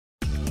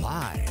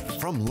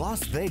From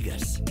Las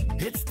Vegas,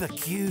 it's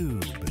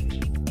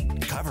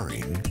theCUBE.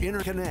 Covering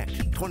Interconnect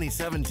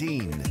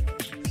 2017.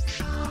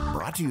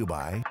 Brought to you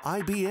by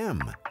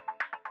IBM.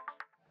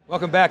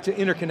 Welcome back to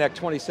Interconnect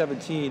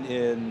 2017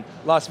 in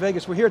Las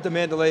Vegas. We're here at the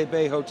Mandalay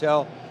Bay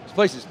Hotel. This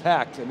place is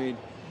packed. I mean,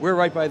 we're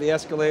right by the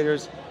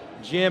escalators,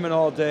 jamming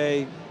all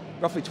day,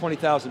 roughly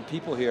 20,000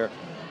 people here.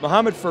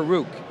 Mohammed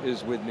Farooq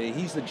is with me.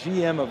 He's the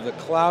GM of the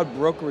Cloud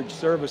Brokerage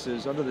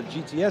Services under the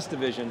GTS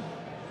division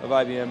of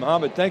IBM.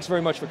 Mohammed, thanks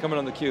very much for coming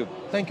on theCUBE.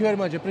 Thank you very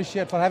much,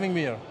 appreciate for having me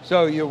here.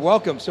 So you're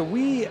welcome. So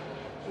we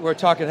were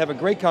talking, having a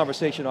great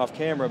conversation off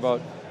camera about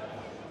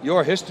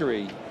your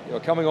history,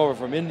 coming over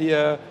from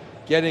India,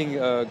 getting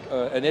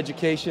an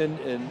education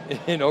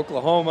in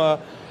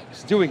Oklahoma,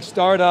 doing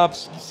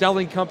startups,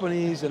 selling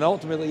companies, and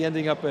ultimately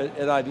ending up at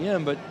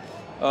IBM. But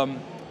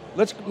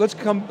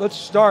let's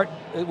start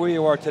where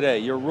you are today.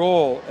 Your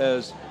role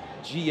as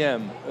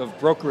GM of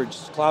brokerage,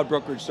 cloud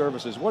brokerage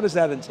services. What does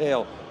that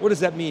entail? What does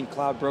that mean,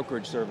 cloud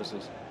brokerage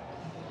services?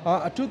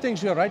 Two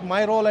things here, right?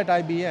 My role at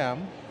IBM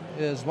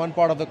is one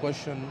part of the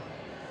question,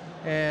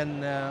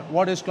 and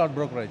what is cloud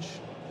brokerage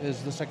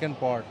is the second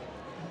part.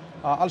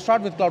 I'll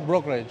start with cloud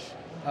brokerage.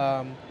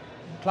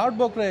 Cloud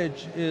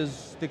brokerage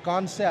is the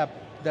concept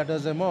that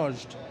has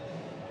emerged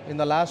in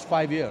the last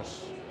 5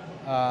 years,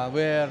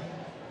 where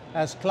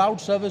as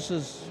cloud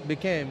services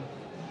became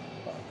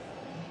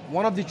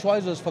one of the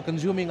choices for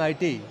consuming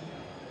IT,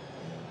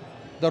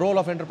 the role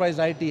of enterprise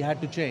IT had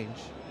to change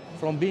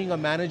from being a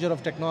manager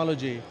of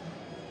technology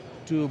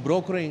to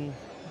brokering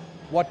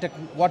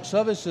what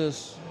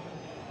services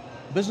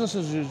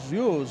businesses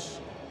use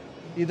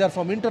either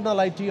from internal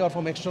IT or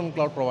from external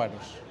cloud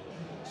providers.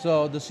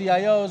 So the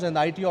CIOs and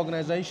the IT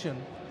organization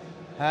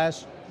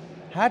has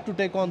had to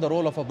take on the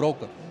role of a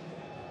broker.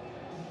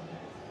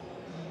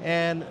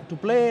 And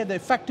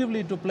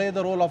effectively to play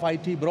the role of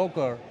IT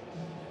broker,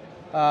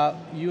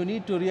 you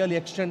need to really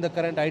extend the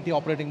current IT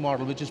operating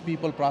model, which is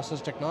people,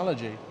 process,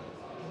 technology,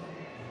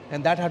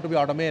 and that had to be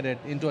automated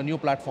into a new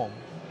platform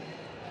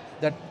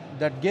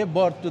that gave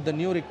birth to the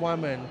new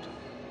requirement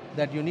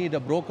that you need a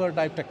broker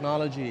type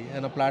technology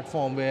and a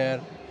platform where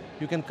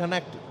you can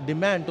connect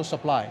demand to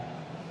supply.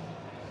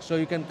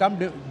 So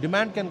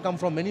demand can come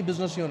from any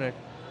business unit,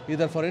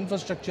 either for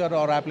infrastructure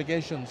or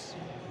applications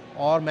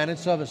or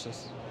managed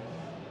services.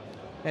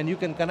 And you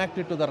can connect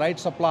it to the right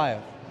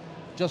supplier,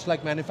 just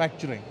like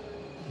manufacturing,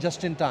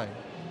 just in time.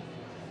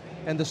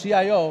 And the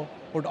CIO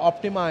would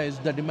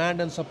optimize the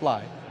demand and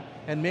supply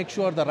and make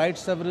sure the right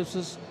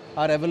services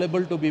are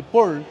available to be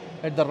pulled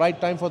at the right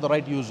time for the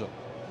right user.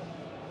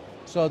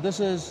 So this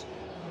is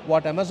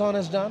what Amazon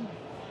has done.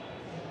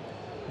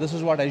 This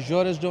is what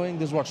Azure is doing.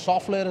 This is what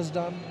software has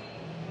done.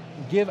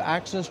 Give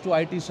access to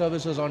IT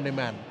services on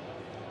demand.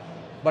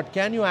 But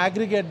can you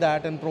aggregate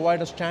that and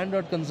provide a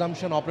standard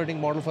consumption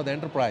operating model for the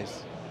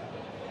enterprise?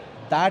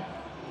 That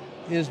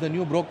is the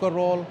new broker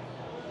role,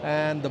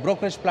 and the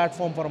brokerage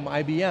platform from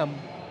IBM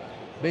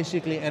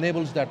basically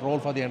enables that role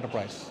for the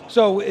enterprise.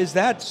 So is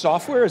that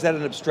software, is that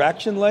an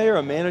abstraction layer,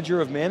 a manager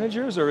of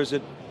managers, or is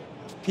it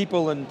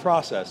people and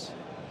process?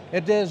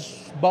 It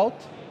is both.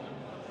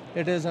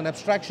 It is an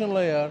abstraction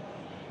layer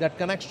that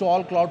connects to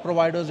all cloud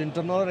providers,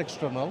 internal or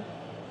external.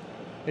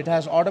 It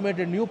has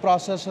automated new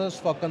processes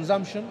for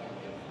consumption,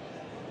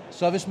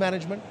 service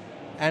management,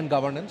 and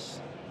governance.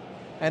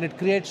 And it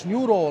creates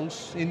new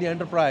roles in the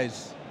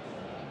enterprise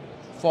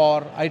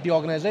for IT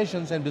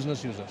organizations and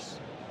business users.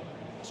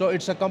 So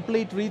it's a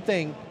complete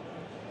rethink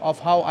of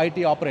how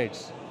IT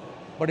operates.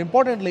 But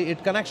importantly,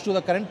 it connects to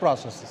the current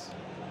processes.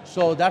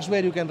 So that's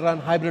where you can run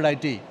hybrid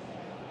IT.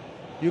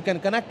 You can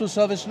connect to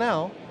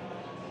ServiceNow,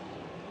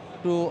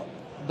 to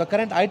the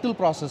current ITIL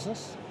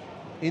processes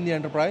in the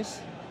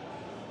enterprise.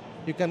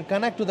 You can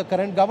connect to the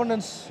current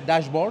governance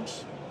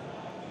dashboards,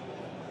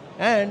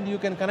 and you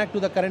can connect to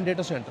the current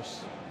data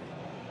centers,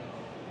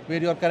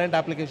 where your current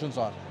applications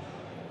are.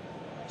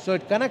 So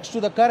it connects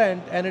to the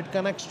current and it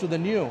connects to the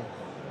new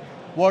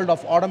world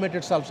of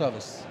automated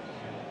self-service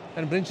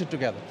and brings it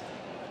together.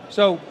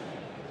 So,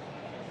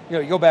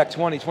 you go back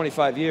 20,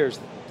 25 years,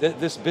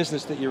 this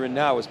business that you're in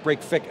now is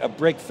a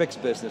break-fix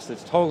business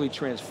that's totally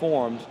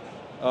transformed.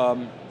 Talk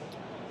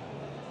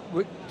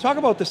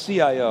about the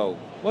CIO.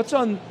 What's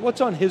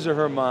on his or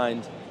her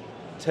mind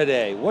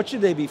today? What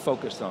should they be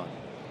focused on?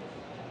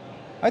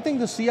 I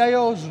think the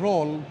CIO's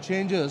role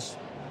changes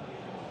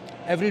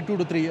every 2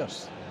 to 3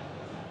 years.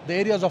 The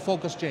areas of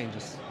focus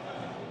changes.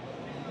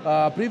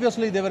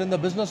 Previously, they were in the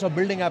business of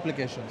building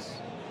applications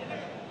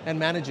and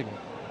managing it,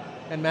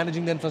 and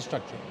managing the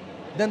infrastructure.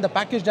 Then the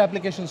packaged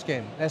applications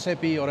came,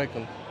 SAP,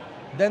 Oracle.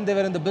 Then they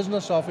were in the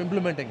business of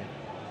implementing it.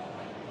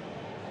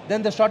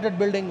 Then they started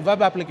building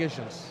web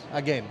applications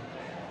again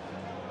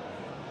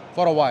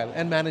for a while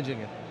and managing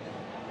it.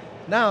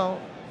 Now,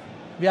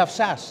 we have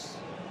SaaS,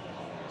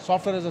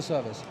 software as a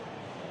service.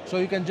 So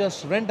you can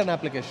just rent an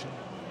application,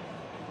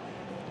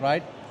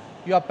 right?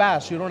 You are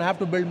PaaS, you don't have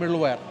to build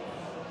middleware.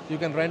 You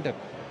can rent it.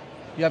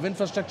 You have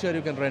infrastructure,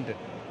 you can rent it.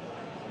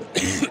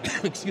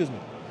 Excuse me.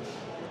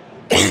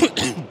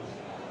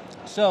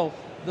 So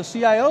the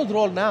CIO's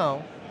role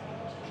now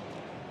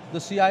The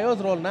CIO's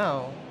role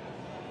now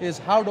is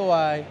how do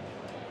I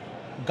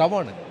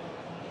govern it?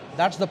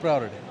 That's the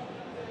priority.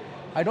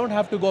 I don't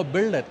have to go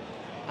build it.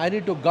 I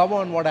need to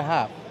govern what I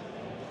have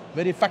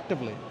very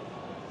effectively.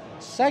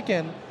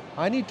 Second,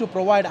 I need to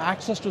provide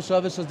access to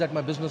services that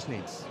my business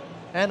needs.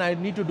 And I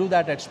need to do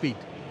that at speed.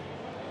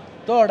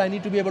 Third, I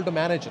need to be able to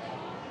manage it,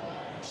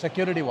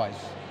 security-wise,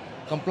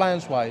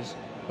 compliance-wise,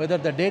 whether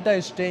the data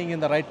is staying in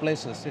the right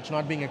places, it's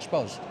not being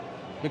exposed.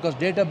 Because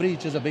data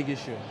breach is a big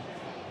issue.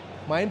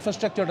 My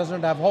infrastructure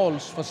doesn't have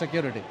holes for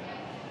security.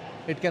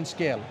 It can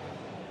scale.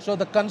 So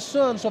the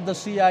concerns of the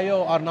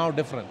CIO are now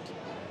different.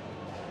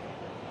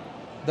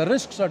 The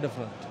risks are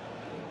different.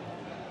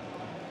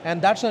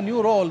 And that's a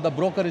new role the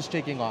broker is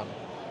taking on.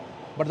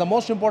 But the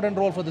most important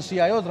role for the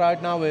CIOs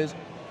right now is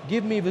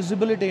give me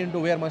visibility into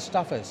where my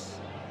stuff is.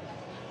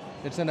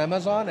 It's in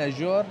Amazon,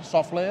 Azure,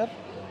 SoftLayer.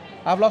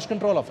 I've lost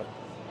control of it.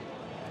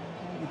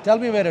 You tell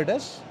me where it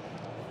is,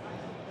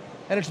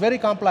 and it's very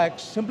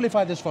complex.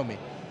 Simplify this for me.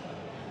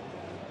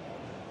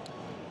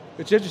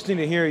 It's interesting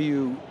to hear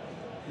you,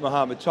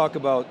 Mohammed, talk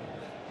about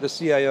the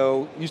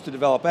CIO used to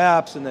develop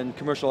apps, and then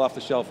commercial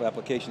off-the-shelf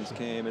applications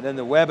came, and then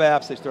the web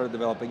apps, they started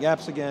developing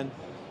apps again,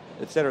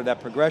 et cetera, that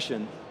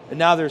progression, and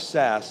now there's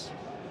SaaS.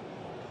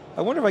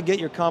 I wonder if I get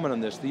your comment on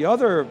this. The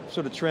other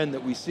sort of trend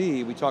that we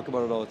see, we talk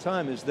about it all the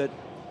time, is that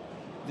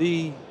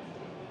the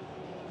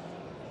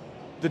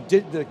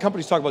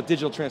companies talk about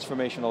digital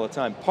transformation all the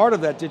time. Part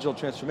of that digital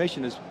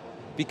transformation is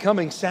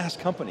becoming SaaS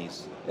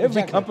companies.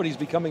 Every company is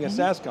becoming a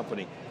SaaS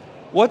company.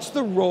 What's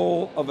the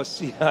role of a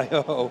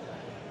CIO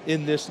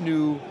in this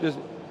new,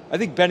 I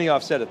think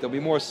Benioff said it, there'll be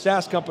more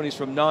SaaS companies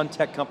from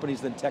non-tech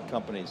companies than tech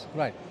companies.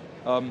 Right.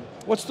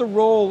 What's the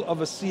role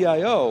of a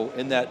CIO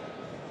in that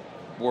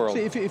world?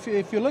 See,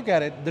 if you look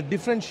at it, the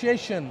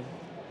differentiation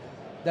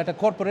that a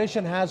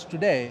corporation has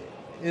today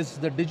is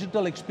the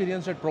digital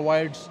experience it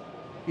provides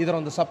either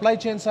on the supply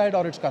chain side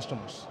or its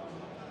customers.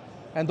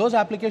 And those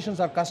applications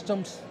are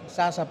custom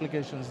SaaS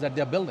applications that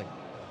they're building.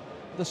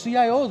 The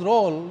CIO's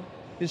role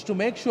is to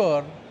make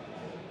sure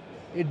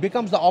it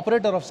becomes the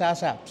operator of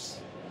SaaS apps.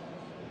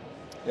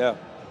 Yeah.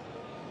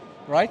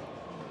 Right?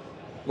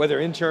 Whether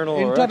internal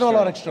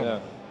or external. Yeah.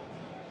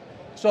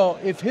 So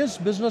if his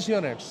business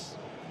units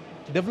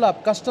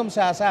develop custom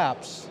SaaS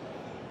apps,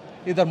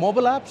 either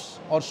mobile apps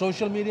or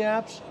social media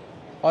apps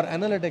or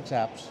analytics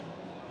apps,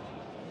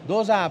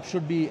 those apps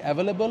should be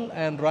available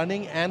and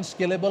running and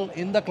scalable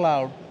in the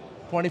cloud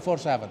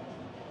 24/7.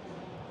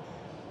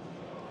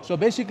 So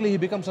basically he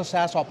becomes a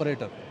SaaS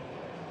operator.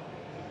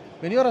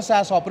 When you're a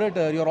SaaS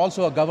operator, you're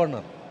also a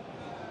governor.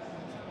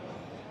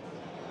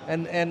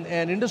 And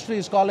industry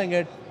is calling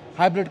it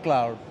hybrid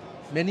cloud,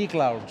 many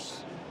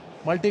clouds,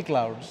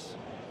 multi-clouds.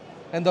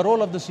 And the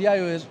role of the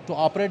CIO is to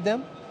operate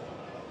them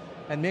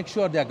and make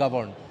sure they're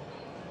governed.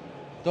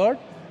 Third,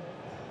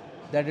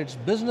 that its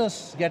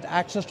business get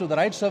access to the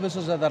right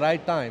services at the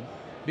right time,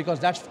 because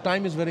that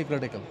time is very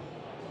critical.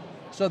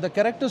 So the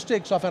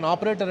characteristics of an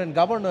operator and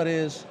governor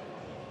is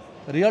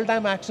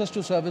real-time access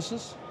to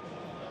services,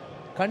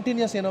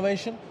 continuous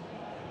innovation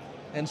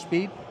and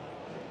speed,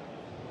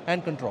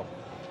 and control.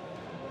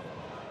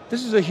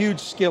 This is a huge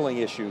skilling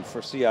issue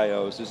for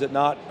CIOs, is it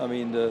not? I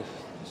mean, the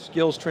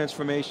skills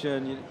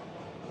transformation,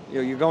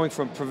 you're going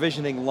from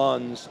provisioning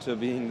LUNs to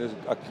being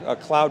a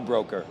cloud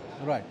broker.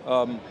 Right.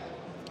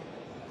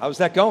 How's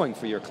that going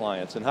for your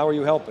clients, and how are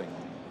you helping?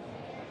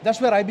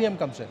 That's where IBM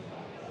comes in.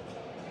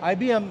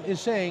 IBM is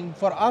saying,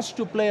 for us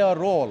to play a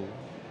role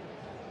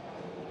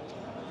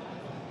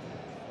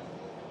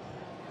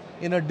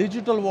in a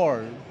digital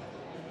world,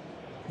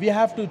 we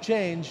have to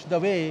change the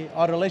way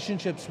our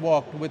relationships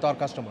work with our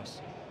customers.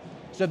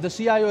 So if the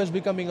CIO is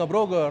becoming a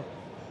broker,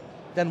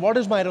 then what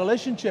is my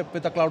relationship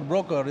with a cloud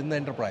broker in the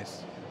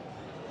enterprise?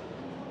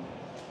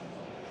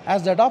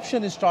 As the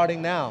adoption is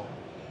starting now,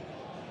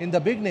 in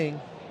the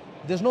beginning,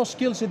 there's no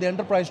skills in the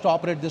enterprise to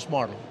operate this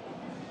model.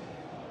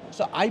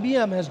 So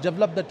IBM has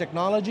developed the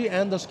technology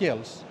and the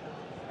skills,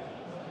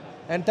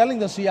 and telling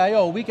the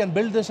CIO, we can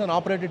build this and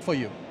operate it for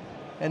you.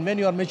 And when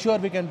you are mature,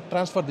 we can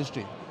transfer this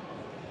to you.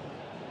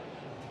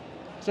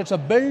 So it's a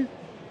build,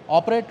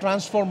 operate,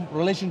 transform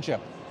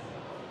relationship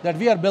that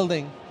we are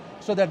building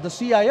so that the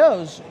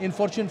CIOs in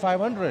Fortune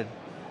 500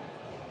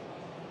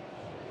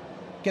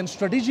 can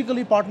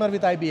strategically partner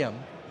with IBM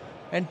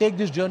and take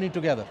this journey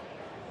together.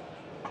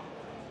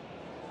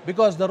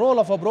 Because the role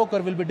of a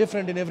broker will be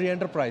different in every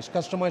enterprise,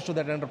 customized to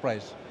that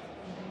enterprise,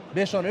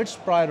 based on its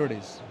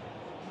priorities.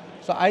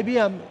 So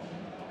IBM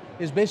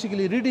is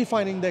basically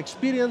redefining the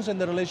experience and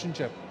the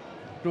relationship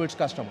to its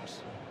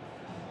customers.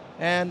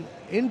 And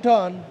in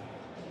turn,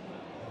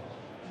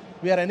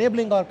 we are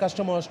enabling our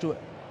customers to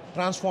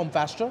transform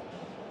faster,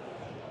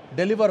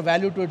 deliver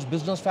value to its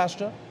business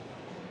faster,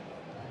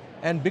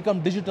 and become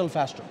digital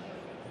faster.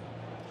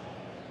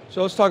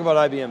 So let's talk about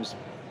IBM's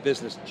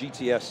business,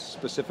 GTS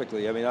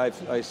specifically. I mean,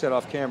 I said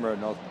off camera,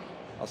 and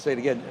I'll say it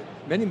again,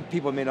 many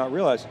people may not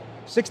realize,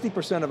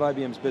 60% of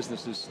IBM's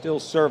business is still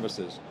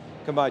services,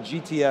 combine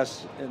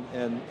GTS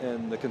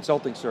and the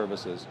consulting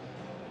services.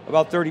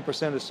 about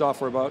 30% is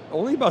software,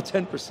 only about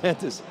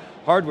 10% is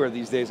hardware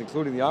these days,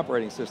 including the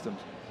operating systems.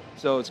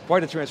 So it's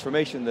quite a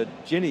transformation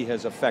that Ginny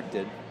has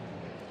affected.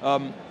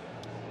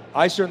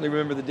 I certainly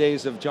remember the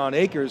days of John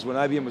Akers when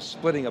IBM was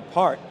splitting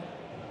apart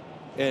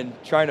and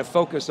trying to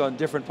focus on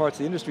different parts of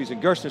the industries,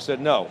 and Gerstner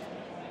said no.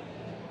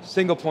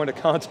 Single point of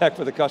contact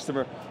for the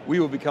customer, we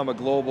will become a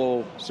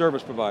global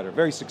service provider.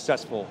 Very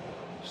successful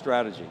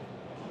strategy.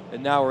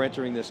 And now we're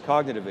entering this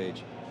cognitive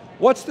age.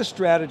 What's the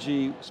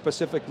strategy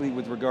specifically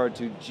with regard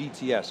to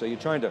GTS? Are you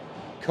trying to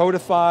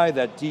codify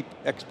that deep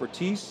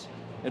expertise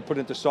and put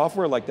it into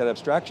software like that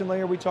abstraction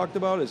layer we talked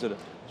about? Is it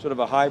sort of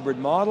a hybrid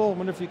model? I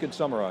wonder if you could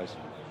summarize.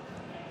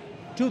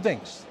 Two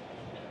things.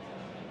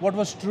 What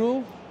was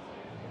true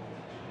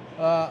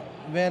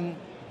when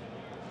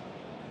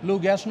Lou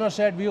Gerstner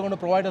said we are going to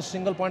provide a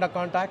single point of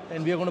contact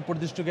and we are going to put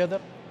this together,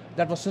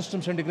 that was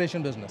systems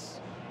integration business.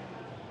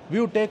 We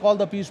would take all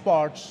the piece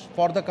parts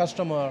for the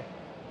customer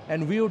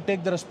and we would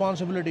take the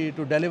responsibility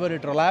to deliver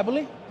it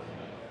reliably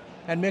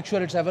and make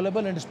sure it's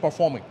available and it's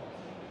performing.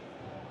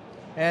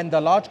 And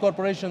the large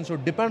corporations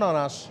would depend on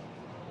us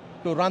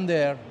to run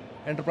their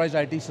enterprise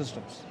IT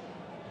systems.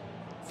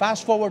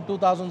 Fast forward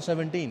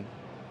 2017,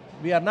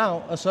 we are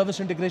now a service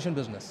integration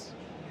business.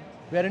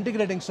 We are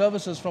integrating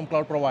services from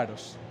cloud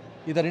providers,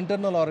 either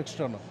internal or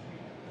external.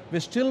 We're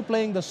still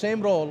playing the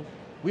same role.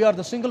 We are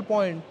the single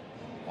point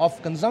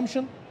of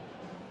consumption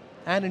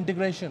and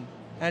integration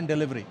and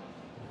delivery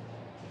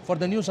for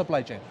the new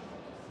supply chain.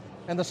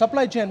 And the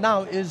supply chain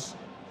now is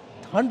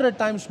 100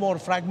 times more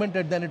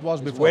fragmented than it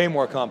was before. It's way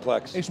more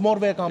complex. It's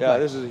way complex. Yeah,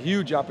 this is a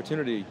huge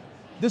opportunity.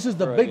 This is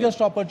the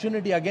biggest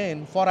opportunity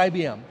again for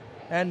IBM,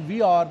 and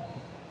we are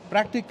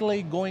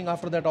practically going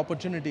after that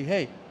opportunity.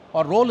 Hey,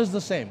 our role is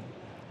the same.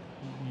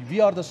 We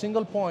are the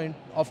single point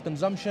of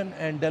consumption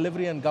and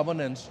delivery and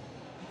governance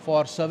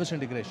for service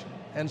integration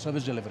and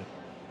service delivery.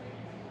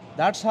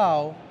 That's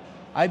how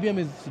IBM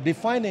is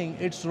defining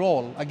its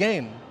role,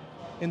 again,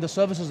 in the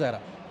services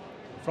era,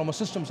 from a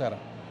systems era,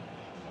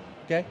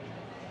 okay?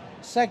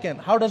 Second,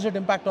 how does it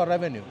impact our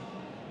revenue?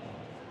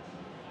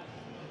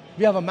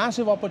 We have a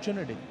massive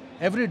opportunity.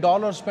 Every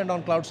dollar spent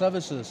on cloud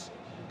services,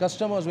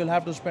 customers will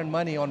have to spend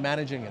money on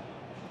managing it,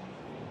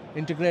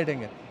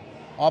 integrating it,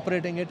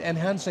 operating it,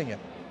 enhancing it.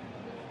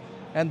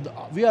 And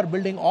we are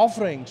building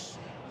offerings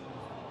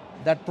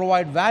that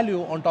provide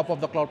value on top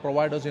of the cloud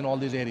providers in all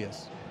these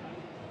areas.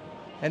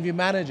 And we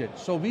manage it.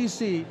 So we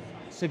see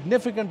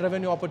significant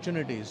revenue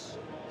opportunities.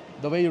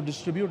 The way you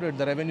distributed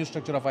the revenue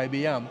structure of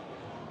IBM,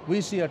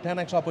 we see a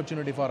 10x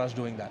opportunity for us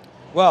doing that.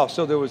 Wow,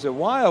 so there was a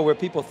while where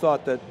people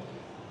thought that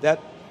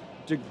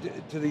to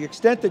the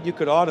extent that you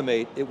could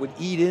automate, it would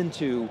eat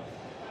into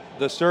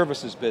the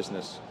services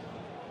business.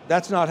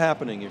 That's not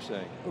happening, you're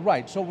saying?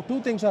 Right, so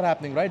two things are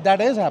happening, right? That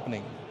is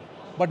happening.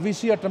 But we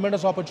see a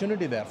tremendous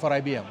opportunity there for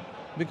IBM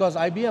because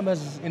IBM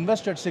has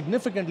invested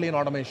significantly in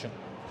automation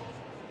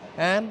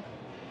and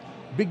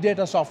big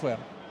data software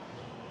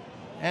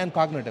and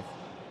cognitive.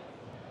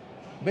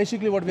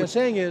 Basically what we are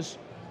saying is,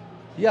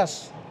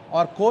 yes,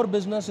 our core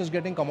business is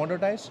getting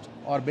commoditized,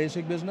 our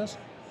basic business,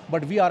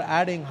 but we are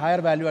adding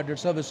higher value added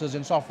services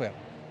in software.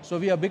 So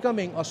we are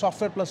becoming a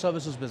software plus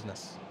services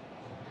business,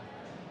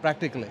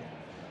 practically.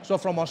 So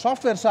from our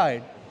software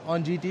side,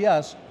 on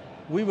GTS,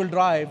 we will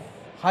drive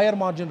higher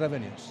margin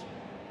revenues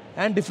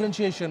and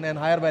differentiation and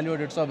higher value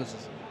added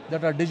services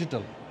that are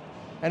digital.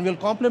 And we'll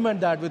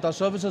complement that with our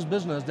services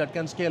business that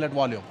can scale at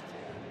volume.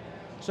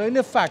 So in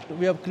effect,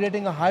 we are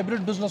creating a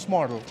hybrid business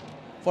model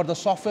for the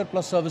software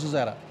plus services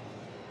era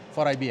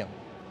for IBM.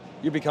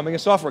 You're becoming a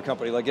software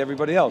company like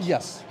everybody else.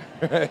 Yes.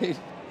 Right?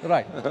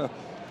 Right.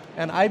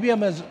 And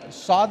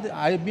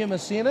IBM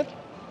has seen it,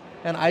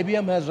 and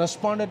IBM has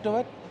responded to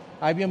it.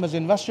 IBM has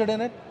invested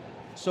in it.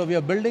 So we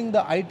are building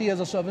the IT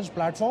as a service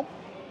platform.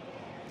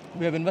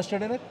 We have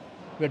invested in it.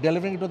 We are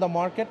delivering it to the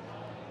market.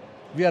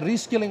 We are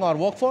reskilling our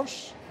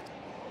workforce.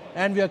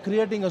 And we are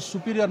creating a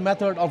superior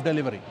method of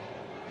delivery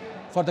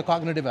for the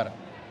cognitive era,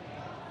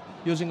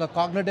 using a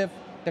cognitive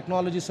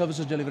technology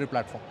services delivery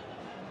platform.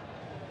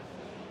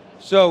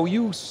 So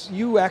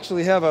you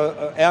actually have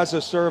a as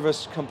a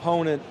service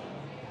component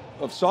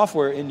of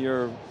software in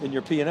your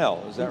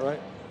P&L, is that right?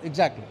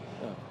 Exactly.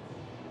 Yeah.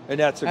 And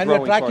that's a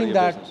growing part of your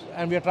business.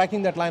 And we are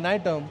tracking that line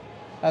item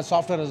as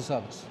software as a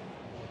service.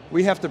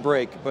 We have to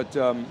break, but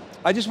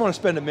I just want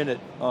to spend a minute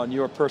on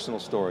your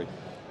personal story.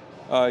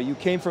 You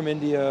came from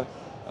India,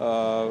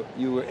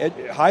 you were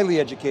highly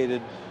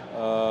educated,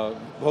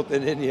 both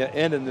in India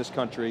and in this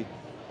country,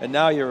 and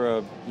now you're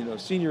a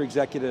senior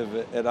executive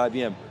at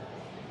IBM.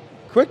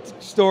 Quick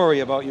story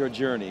about your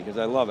journey, because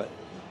I love it.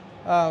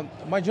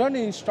 My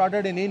journey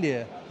started in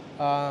India,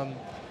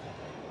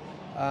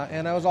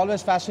 and I was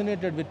always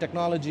fascinated with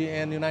technology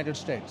and United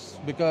States,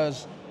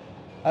 because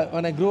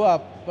when I grew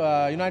up,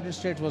 United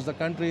States was the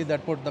country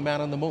that put the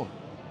man on the moon.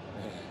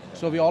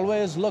 So I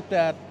always looked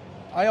at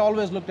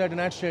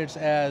United States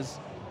as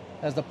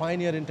the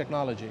pioneer in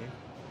technology,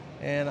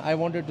 and I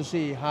wanted to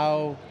see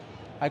how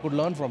I could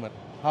learn from it,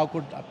 how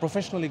could I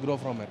professionally grow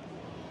from it.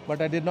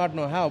 But I did not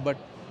know how, but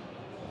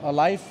a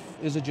life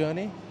is a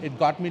journey. It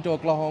got me to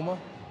Oklahoma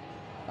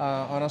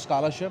on a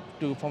scholarship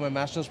for my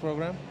master's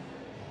program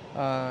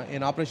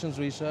in operations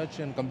research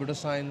and computer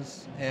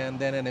science, and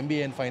then an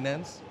MBA in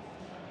finance.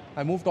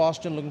 I moved to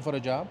Austin looking for a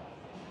job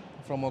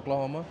from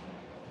Oklahoma.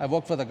 I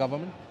worked for the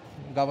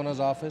governor's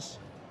office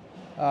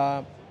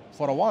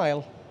for a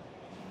while,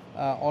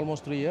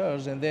 almost 3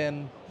 years, and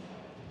then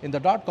in the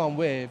dot-com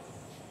wave,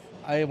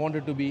 I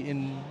wanted to be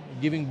in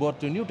giving birth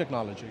to new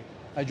technology.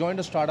 I joined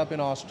a startup in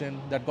Austin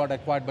that got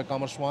acquired by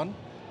Commerce One.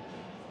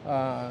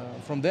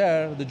 From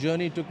there, the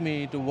journey took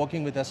me to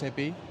working with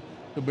SAP,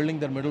 to building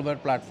their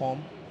middleware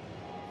platform,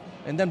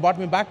 and then brought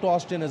me back to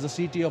Austin as the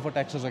CTO for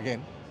Texas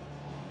again,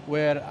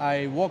 where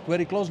I worked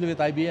very closely with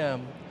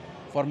IBM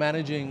for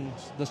managing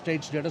the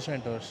state's data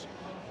centers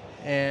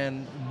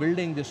and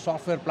building the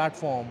software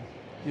platform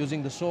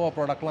using the SOA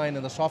product line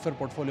and the software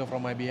portfolio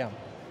from IBM.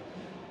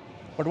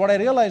 But what I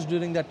realized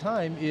during that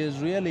time is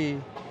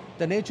really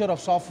the nature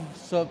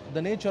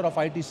of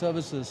IT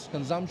services,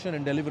 consumption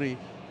and delivery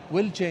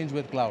will change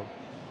with cloud.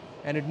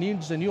 And it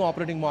needs a new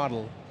operating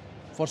model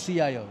for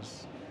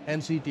CIOs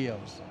and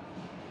CTOs.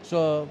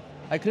 So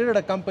I created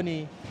a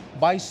company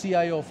by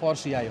CIO for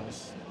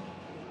CIOs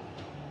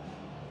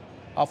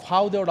of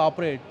how they would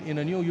operate in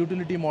a new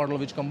utility model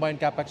which combined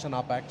CapEx and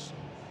OpEx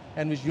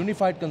and which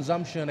unified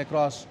consumption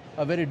across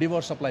a very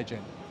diverse supply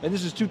chain. And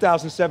this is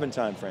 2007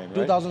 timeframe, right?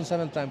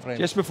 2007 timeframe.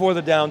 Just before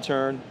the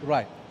downturn.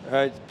 Right.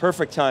 Right,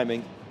 perfect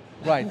timing.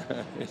 Right.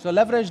 So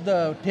leverage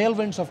the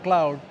tailwinds of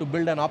cloud to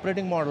build an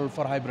operating model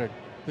for hybrid,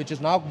 which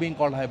is now being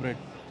called hybrid,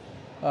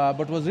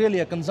 but was really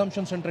a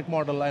consumption-centric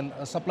model and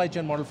a supply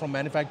chain model from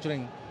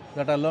manufacturing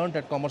that I learned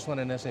at Commerce One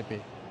and SAP.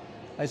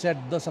 I said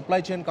the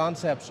supply chain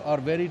concepts are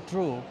very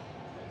true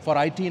for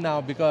IT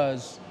now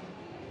because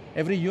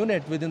every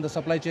unit within the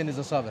supply chain is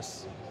a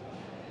service.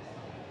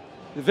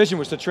 The vision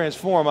was to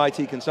transform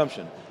IT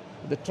consumption.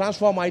 The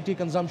transform IT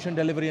consumption,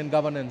 delivery, and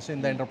governance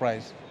in the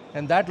enterprise.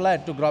 And that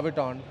led to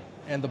Graviton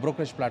and the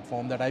Brokerage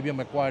platform that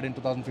IBM acquired in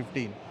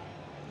 2015.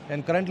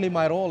 And currently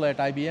my role at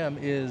IBM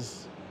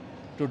is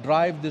to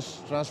drive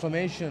this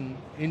transformation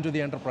into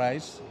the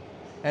enterprise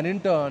and in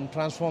turn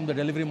transform the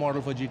delivery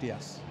model for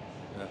GTS.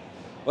 Yeah.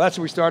 Well, that's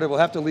where we started. We'll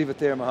have to leave it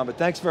there, Mohammed.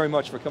 Thanks very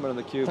much for coming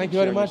on theCUBE. Thank you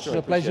very much. It's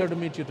a pleasure to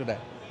meet you today.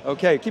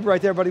 Okay, keep it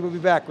right there, everybody. We'll be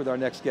back with our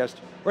next guest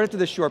right after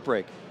this short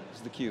break.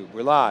 This is theCUBE.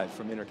 We're live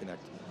from Interconnect.